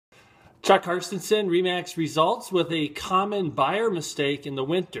Chuck Carstensen, Remax results with a common buyer mistake in the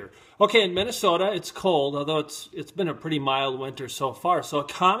winter. Okay, in Minnesota, it's cold, although it's been a pretty mild winter so far. So a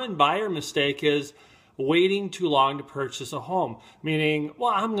common buyer mistake is waiting too long to purchase a home, meaning,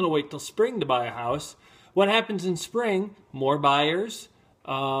 well, I'm going to wait till spring to buy a house. What happens in spring? More buyers,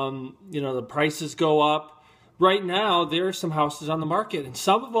 the prices go up. Right now, there are some houses on the market, and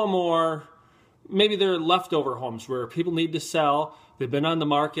some of them are, maybe they're leftover homes where people need to sell. They've been on the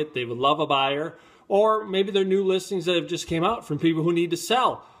market, they would love a buyer, or maybe they're new listings that have just came out from people who need to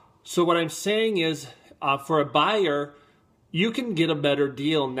sell. So what I'm saying is, for a buyer, you can get a better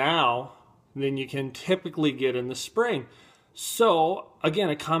deal now than you can typically get in the spring. So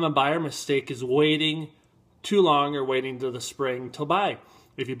again, a common buyer mistake is waiting too long or waiting to the spring to buy.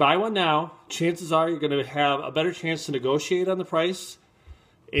 If you buy one now, chances are you're going to have a better chance to negotiate on the price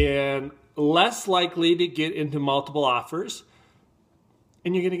and less likely to get into multiple offers,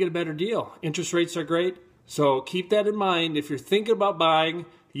 and you're going to get a better deal. Interest rates are great, so keep that in mind. If you're thinking about buying,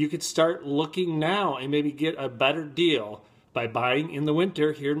 you could start looking now and maybe get a better deal by buying in the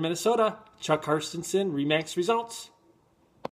winter here in Minnesota. Chuck Carstensen, Remax Results.